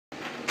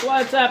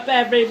What's up,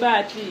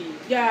 everybody?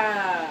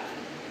 Yeah,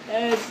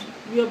 it's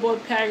your boy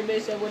Pac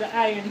Bishop with an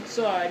iron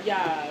sword.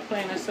 Yeah,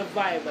 playing a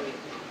survival.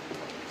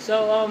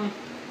 So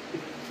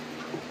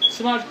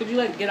Samaj, could you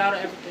like get out of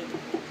everything?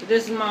 So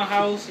this is my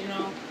house, you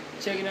know.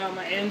 Checking out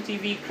my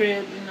MTV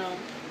crib, you know,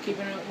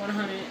 keeping it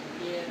 100.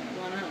 Yeah,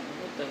 100.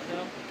 What the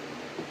hell?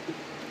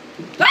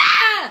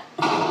 Ah!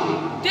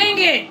 Dang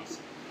it!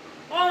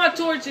 All my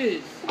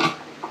torches.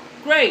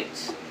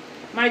 Great.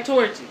 My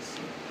torches.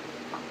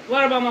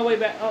 What about my way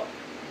back? Oh,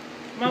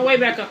 my way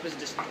back up is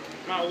destroyed.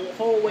 My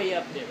whole way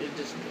up there is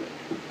destroyed.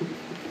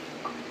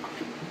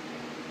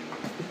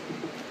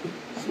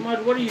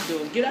 Smart, what are you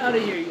doing? Get out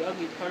of here, you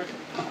ugly person.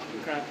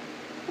 Crap.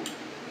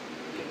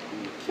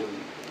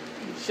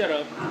 Shut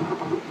up.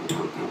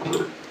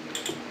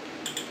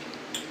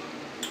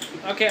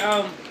 Okay,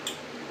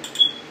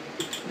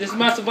 this is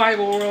my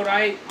survival world,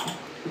 right?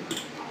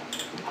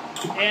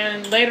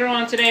 And later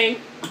on today,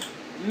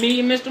 me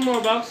and Mr.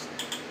 Morbox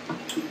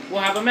will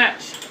have a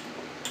match.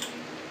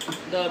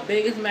 The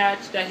biggest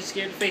match that he's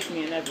scared to face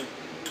me in ever.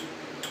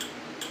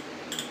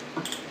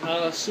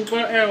 A super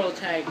arrow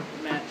tag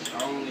match.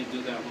 I only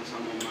do that once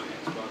I'm on my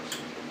Xbox.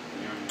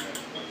 You're on your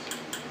Xbox.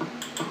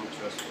 I don't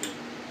trust you.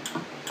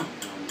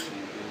 You're on the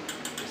same thing.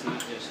 It's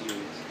not just you,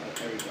 it's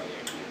everybody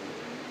actually.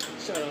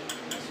 Shut up.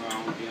 That's why I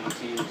won't be on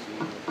teams.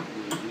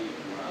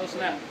 Oh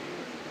snap.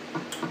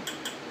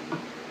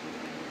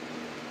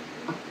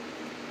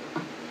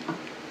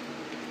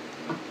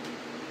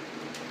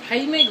 How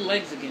you make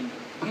legs again?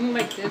 Ain't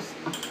like this.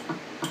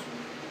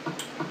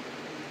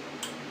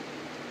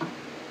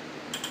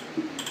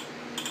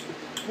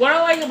 What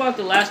I like about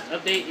the last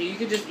update, you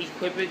could just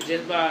equip it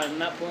just by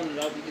not pulling it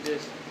up. You could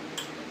just,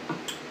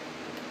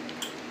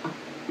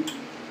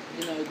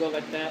 you know, go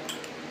like that,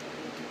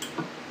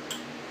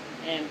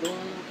 and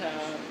boom,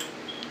 pow.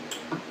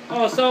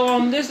 Oh,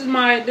 so this is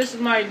my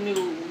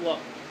new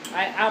look.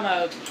 I'm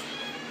a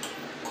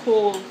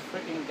cool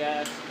freaking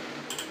guy.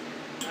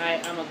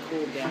 I'm a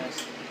cool guy.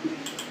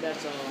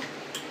 That's all.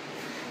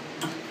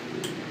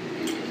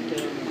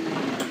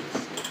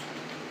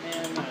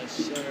 And my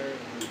shirt.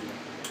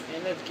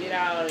 And let's get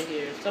out of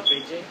here. What's up,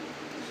 AJ?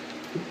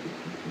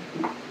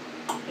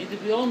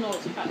 We all know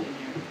it's hot in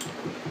here.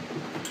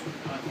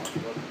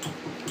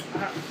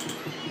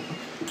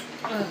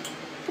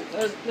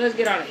 Let's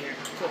get out of here.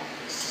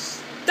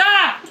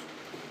 Stop!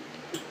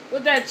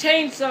 With that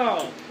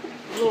chainsaw!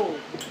 You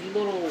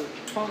little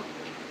punk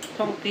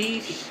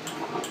beef.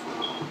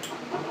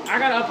 I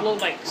gotta upload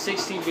like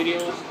 16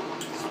 videos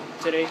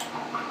today.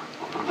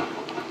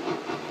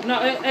 No,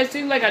 it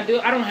seems like I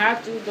don't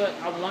have to, but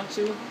I want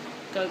to.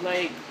 Cause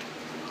like,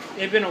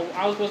 I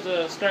was supposed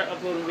to start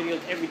uploading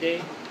videos every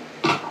day.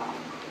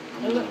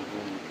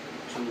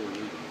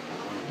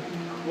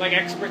 Like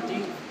Expert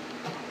Thief.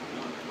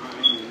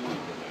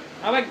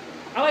 I like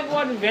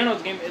watching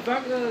Vanos game. If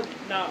I could,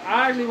 now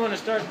I actually want to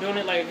start doing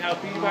it like how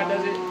PewDiePie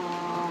does it.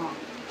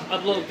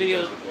 Upload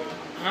videos,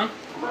 huh?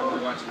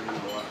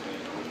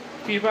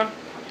 PewDiePie?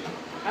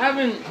 I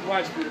haven't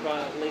watched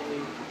PewDiePie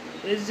lately.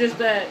 It's just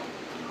that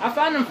I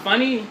find him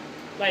funny,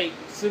 like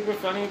super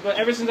funny. But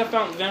ever since I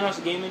found Vanos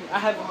Gaming, I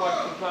haven't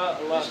watched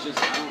PewDiePie a lot. It's just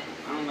I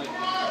don't like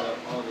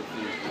all the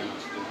things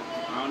Vanos do.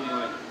 I only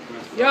like.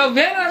 Yo,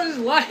 Vanos is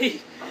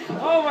life.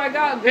 Oh my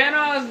God,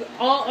 Vanos,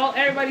 all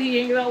everybody he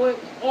hangs out with.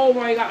 Oh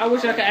my God, I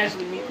wish I could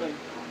actually meet them.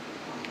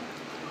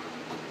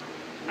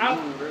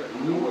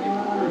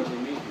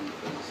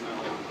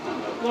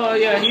 Well,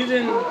 yeah, he's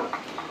in.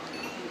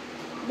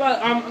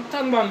 But I'm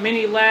talking about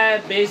Mini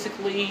Lad,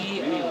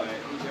 basically. I'm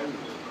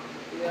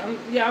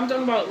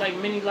talking about like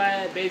Mini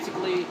Lad,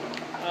 basically.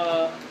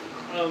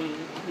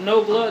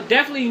 Nogla,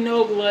 definitely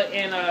Nogla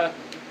and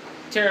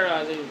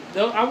Terrorizer.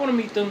 I want to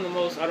meet them the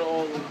most out of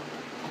all of them.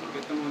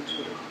 Get them on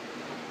Twitter.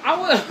 I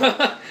would.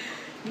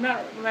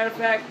 Matter of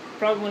fact,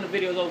 probably when the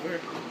video's over,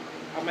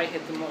 I might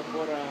hit them up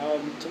for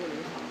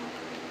Twitter.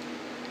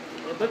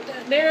 Yeah, but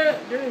they're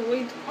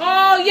way.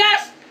 Oh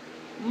yes,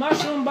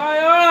 mushroom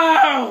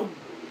biome.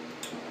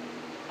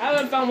 I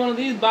haven't found one of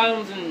these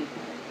biomes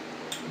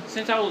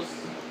since I was.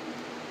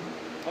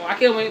 Oh, I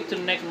can't wait to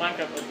the next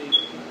Minecraft update.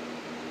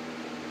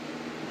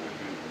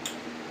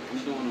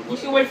 We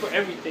can wait for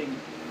everything.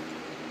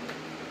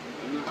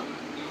 I'm not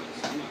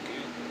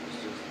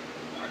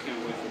I can't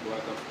wait for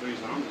Black Ops 3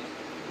 Zombies.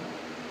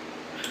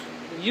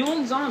 You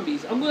and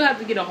zombies. I'm gonna have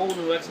to get a whole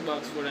new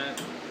Xbox for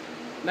that.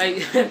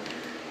 Like,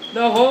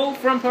 the whole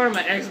front part of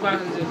my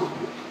Xbox is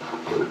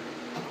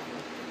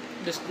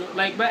just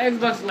like, my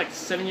Xbox is like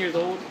 7 years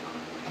old.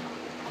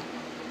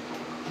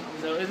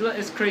 So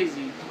it's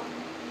crazy.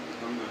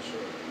 I'm not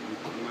sure.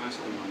 I'm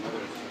asking my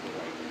mother if she could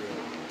like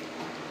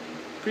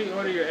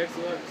pre-order your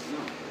Xbox. No.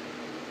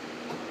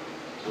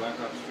 Black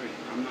Ops 3.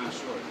 I'm not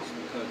sure. It's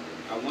because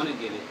I want to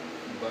get it,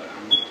 but I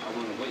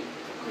want to wait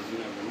because you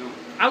never know.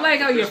 I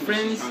like how your Christmas,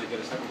 friends. trying to get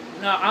us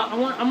everything. No, I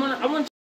want